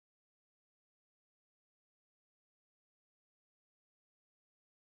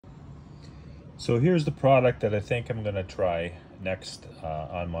So here's the product that I think I'm going to try next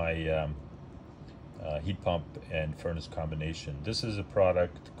on my heat pump and furnace combination. This is a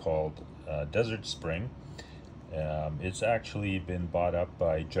product called Desert Spring. It's actually been bought up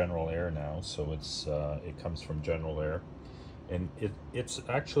by General Air now, so it comes from General Air, and it's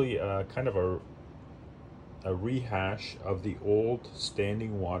actually kind of a rehash of the old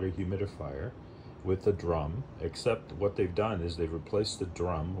standing water humidifier with a drum, except what they've done is they've replaced the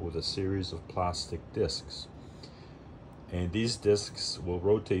drum with a series of plastic discs. And these discs will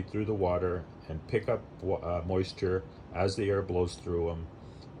rotate through the water and pick up moisture as the air blows through them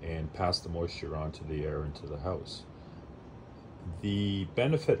and pass the moisture onto the air into the house. The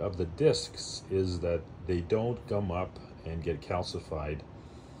benefit of the discs is that they don't gum up and get calcified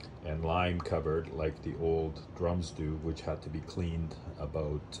and lime covered like the old drums do, which had to be cleaned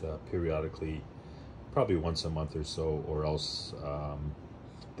about periodically, probably once a month or so, or else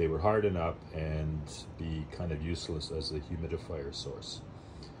they would harden up and be kind of useless as a humidifier source.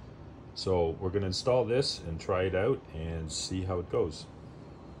 So we're going to install this and try it out and see how it goes.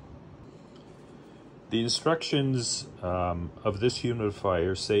 The instructions of this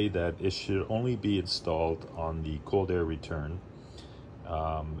humidifier say that it should only be installed on the cold air return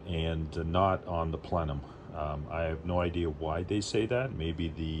and not on the plenum. I have no idea why they say that. Maybe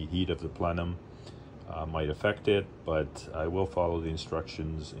the heat of the plenum might affect it, but I will follow the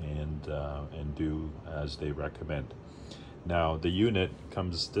instructions and do as they recommend. Now the unit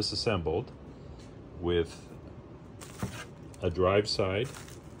comes disassembled with a drive side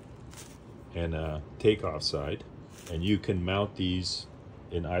and a takeoff side, and you can mount these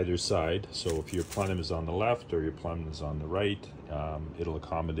in either side. So if your plenum is on the left or your plenum is on the right, it'll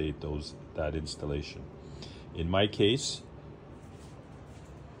accommodate that installation. In my case,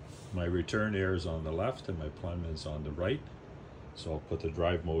 my return air is on the left and my plenum is on the right. So I'll put the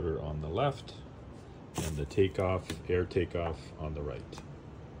drive motor on the left and the air takeoff on the right.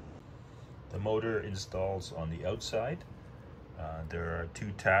 The motor installs on the outside. There are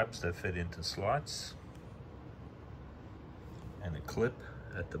two tabs that fit into slots and a clip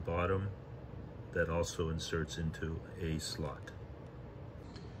at the bottom that also inserts into a slot.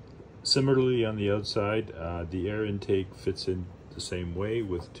 Similarly on the outside, the air intake fits in the same way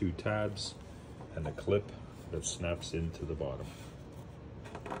with two tabs and a clip that snaps into the bottom.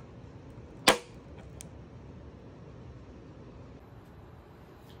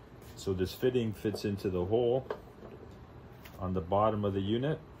 So this fitting fits into the hole on the bottom of the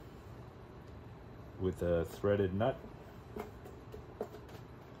unit with a threaded nut.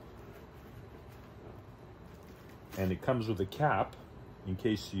 And it comes with a cap in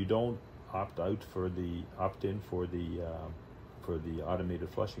case you don't opt in for the automated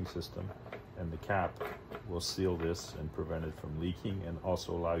flushing system, and the cap will seal this and prevent it from leaking, and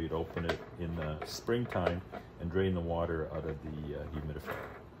also allow you to open it in the springtime and drain the water out of the humidifier.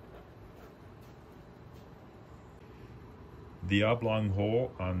 The oblong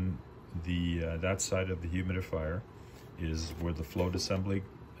hole on that side of the humidifier is where the float assembly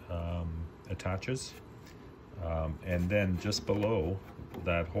attaches, and then just below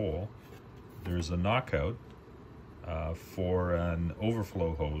that hole there's a knockout for an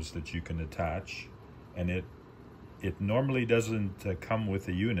overflow hose that you can attach, and it normally doesn't come with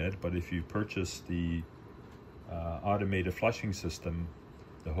a unit, but if you purchase the automated flushing system,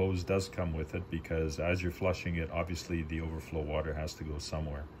 the hose does come with it, because as you're flushing it, obviously the overflow water has to go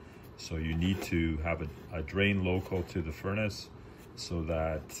somewhere. So you need to have a drain local to the furnace so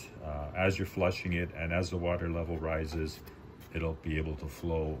that as you're flushing it and as the water level rises, it'll be able to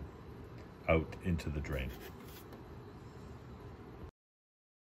flow out into the drain.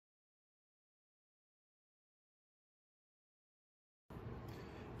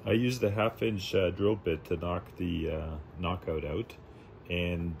 I used a 1/2-inch drill bit to knock the knockout out,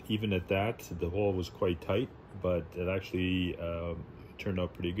 and even at that, the hole was quite tight, but it actually turned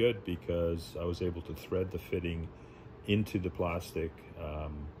out pretty good because I was able to thread the fitting into the plastic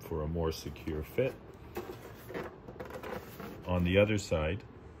for a more secure fit. On the other side,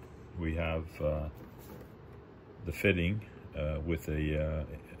 we have the fitting with a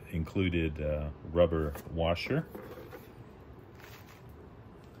included rubber washer.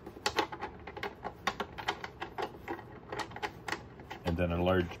 And then a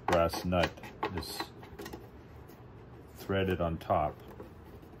large brass nut is threaded on top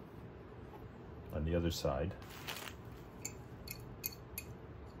on the other side.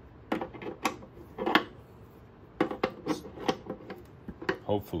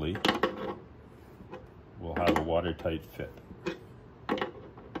 Hopefully, we'll have a watertight fit.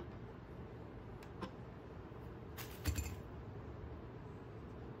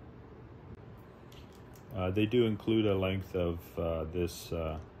 They do include a length of this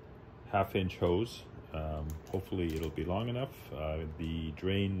half-inch hose. Hopefully it'll be long enough. The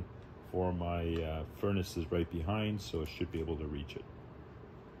drain for my furnace is right behind, so it should be able to reach it.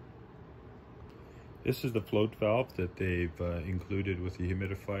 This is the float valve that they've included with the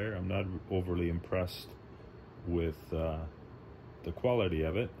humidifier. I'm not overly impressed with the quality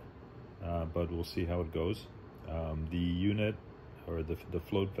of it, but we'll see how it goes. The unit, or the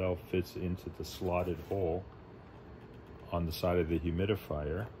float valve, fits into the slotted hole on the side of the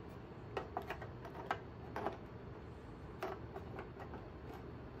humidifier.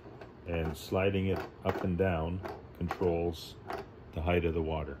 And sliding it up and down controls the height of the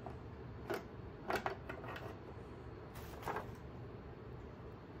water.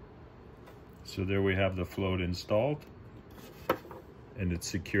 So there we have the float installed, and it's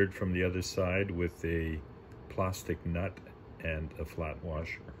secured from the other side with a plastic nut and a flat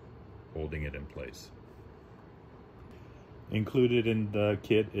washer holding it in place. Included in the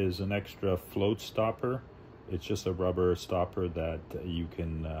kit is an extra float stopper. It's just a rubber stopper that you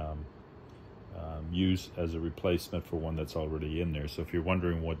can use as a replacement for one that's already in there. So if you're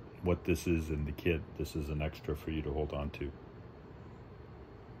wondering what this is in the kit, this is an extra for you to hold on to.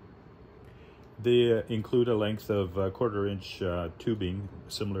 They include a length of 1/4 inch tubing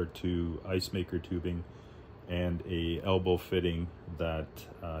similar to ice maker tubing, and a elbow fitting that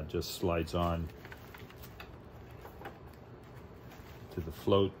just slides on to the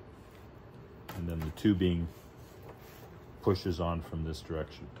float, and then the tubing pushes on from this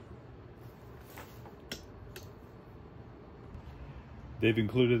direction. They've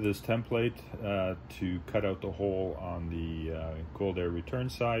included this template to cut out the hole on the cold air return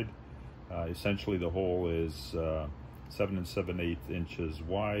side. Essentially the hole is 7 7/8 inches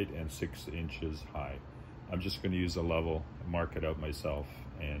wide and 6 inches high. I'm just going to use a level, mark it out myself,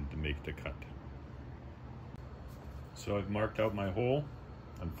 and make the cut. So I've marked out my hole.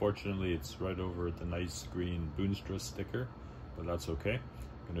 Unfortunately, it's right over the nice green Boonstra sticker, but that's okay.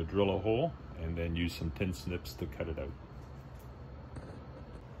 I'm going to drill a hole and then use some tin snips to cut it out.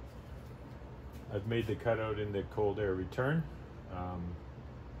 I've made the cutout in the cold air return.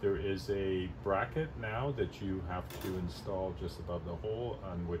 There is a bracket now that you have to install just above the hole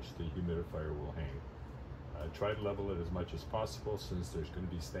on which the humidifier will hang. Try to level it as much as possible. Since there's going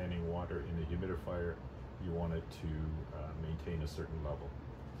to be standing water in the humidifier, you want it to maintain a certain level.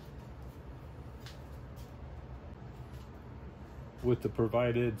 With the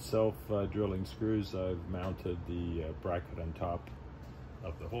provided self-drilling screws, I've mounted the bracket on top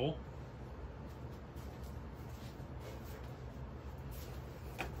of the hole.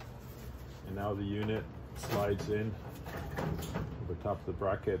 And now the unit slides in over top of the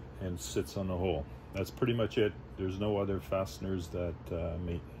bracket and sits on the hole. That's pretty much it. There's no other fasteners that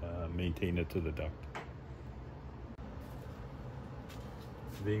maintain it to the duct.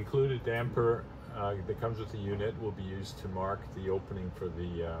 The included damper that comes with the unit will be used to mark the opening for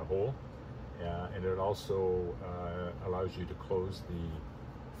the hole, and it also allows you to close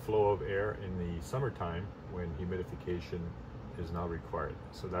the flow of air in the summertime when humidification is not required.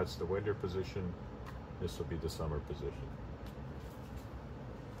 So that's the winter position. This will be the summer position.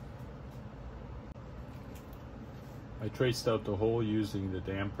 I traced out the hole using the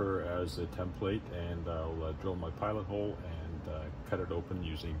damper as a template, and I'll drill my pilot hole and cut it open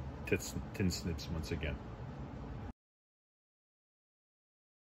using tin snips once again.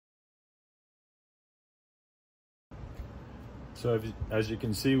 So as you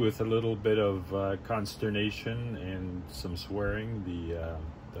can see, with a little bit of consternation and some swearing,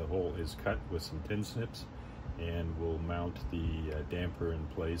 the hole is cut with some tin snips, and we'll mount the damper in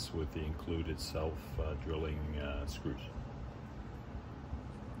place with the included self-drilling screws.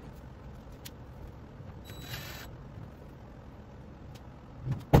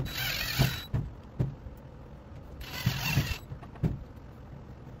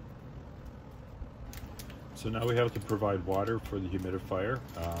 So now we have to provide water for the humidifier.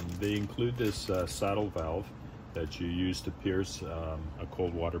 They include this saddle valve that you use to pierce a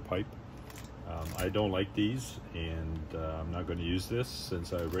cold water pipe. I don't like these, and I'm not going to use this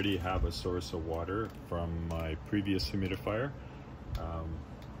since I already have a source of water from my previous humidifier,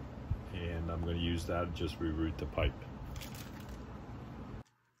 and I'm going to use that and just reroute the pipe.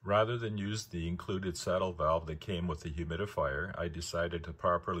 Rather than use the included saddle valve that came with the humidifier, I decided to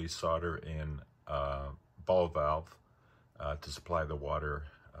properly solder in a ball valve to supply the water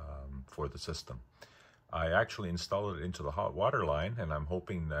for the system. I actually installed it into the hot water line, and I'm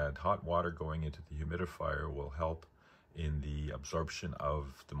hoping that hot water going into the humidifier will help in the absorption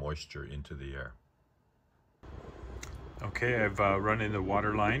of the moisture into the air. Okay, I've run in the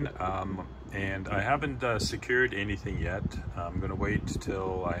water line and I haven't secured anything yet. I'm going to wait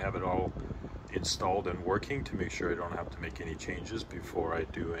till I have it all installed and working to make sure I don't have to make any changes before I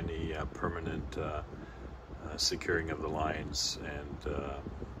do any permanent securing of the lines and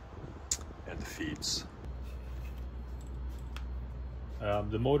the feeds.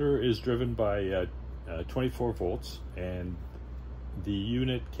 The motor is driven by 24 volts, and the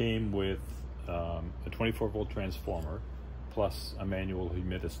unit came with a 24 volt transformer plus a manual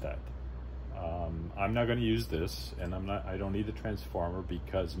humidistat. I'm not going to use this, and I don't need the transformer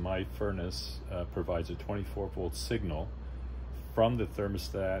because my furnace provides a 24 volt signal from the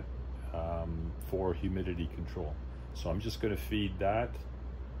thermostat for humidity control. So I'm just going to feed that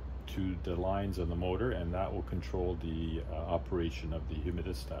to the lines on the motor, and that will control the operation of the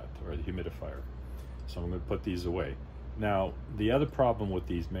humidistat or the humidifier. So I'm going to put these away. Now, the other problem with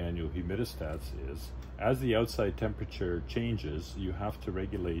these manual humidistats is, as the outside temperature changes, you have to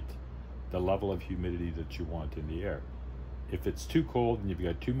regulate the level of humidity that you want in the air. If it's too cold and you've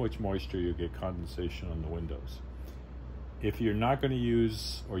got too much moisture, you'll get condensation on the windows. If you're not going to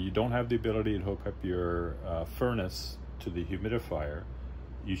use, or you don't have the ability to hook up your furnace to the humidifier,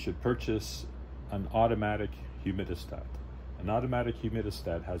 you should purchase an automatic humidistat. An automatic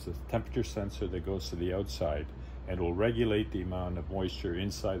humidistat has a temperature sensor that goes to the outside and will regulate the amount of moisture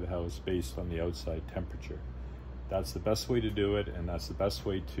inside the house based on the outside temperature. That's the best way to do it, and that's the best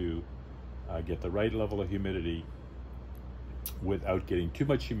way to get the right level of humidity without getting too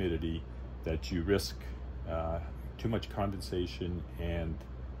much humidity that you risk too much condensation, and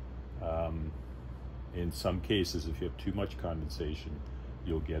in some cases, if you have too much condensation,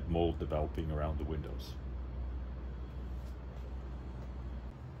 you'll get mold developing around the windows.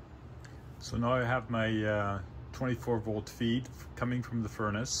 So now I have my 24 volt feed coming from the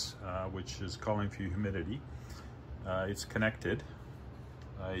furnace, which is calling for humidity. It's connected.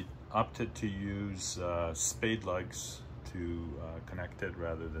 I opted to use spade lugs to connect it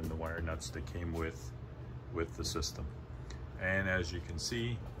rather than the wire nuts that came with the system. And as you can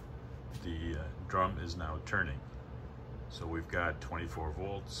see, the drum is now turning. So we've got 24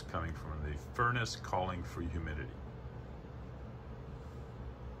 volts coming from the furnace calling for humidity.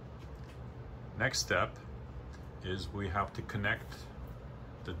 Next step is we have to connect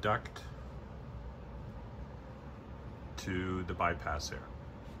the duct to the bypass air.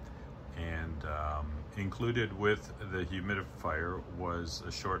 And included with the humidifier was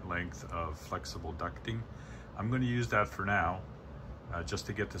a short length of flexible ducting. I'm going to use that for now, just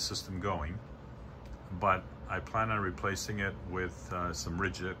to get the system going. But I plan on replacing it with some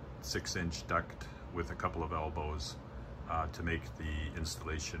rigid 6-inch duct with a couple of elbows to make the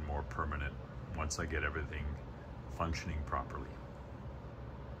installation more permanent once I get everything functioning properly.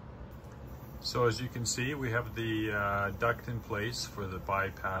 So as you can see, we have the duct in place for the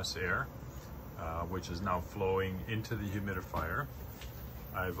bypass air, which is now flowing into the humidifier.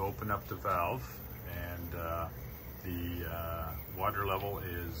 I've opened up the valve, and the water level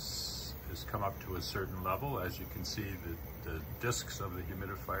has come up to a certain level. As you can see, the discs of the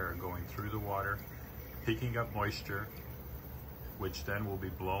humidifier are going through the water, picking up moisture, which then will be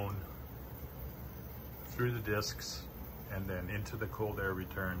blown through the discs and then into the cold air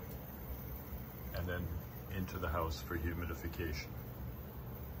return, and then into the house for humidification.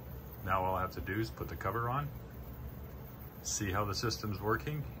 Now all I have to do is put the cover on, see how the system's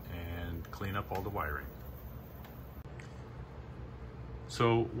working, and clean up all the wiring.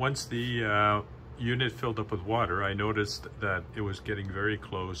 So once the unit filled up with water, I noticed that it was getting very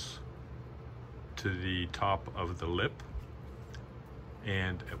close to the top of the lip.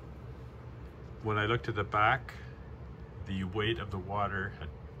 And when I looked at the back, the weight of the water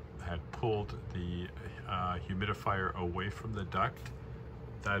had pulled the humidifier away from the duct.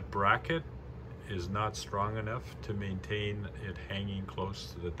 That bracket is not strong enough to maintain it hanging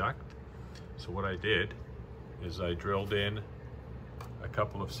close to the duct. So what I did is I drilled in a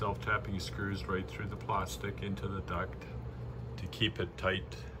couple of self-tapping screws right through the plastic into the duct to keep it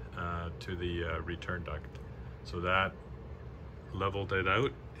tight to the return duct. So that leveled it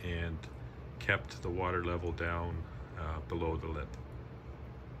out and kept the water level down below the lip.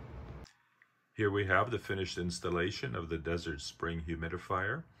 Here we have the finished installation of the Desert Spring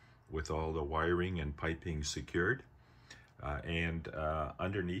humidifier with all the wiring and piping secured.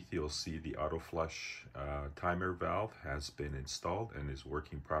 Underneath you'll see the auto flush timer valve has been installed and is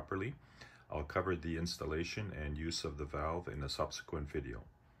working properly. I'll cover the installation and use of the valve in a subsequent video.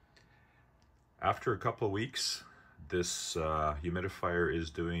 After a couple of weeks, this humidifier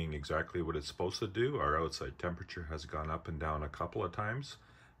is doing exactly what it's supposed to do. Our outside temperature has gone up and down a couple of times,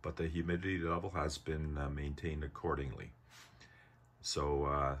 but the humidity level has been maintained accordingly.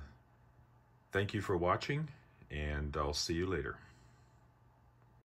 So thank you for watching, and I'll see you later.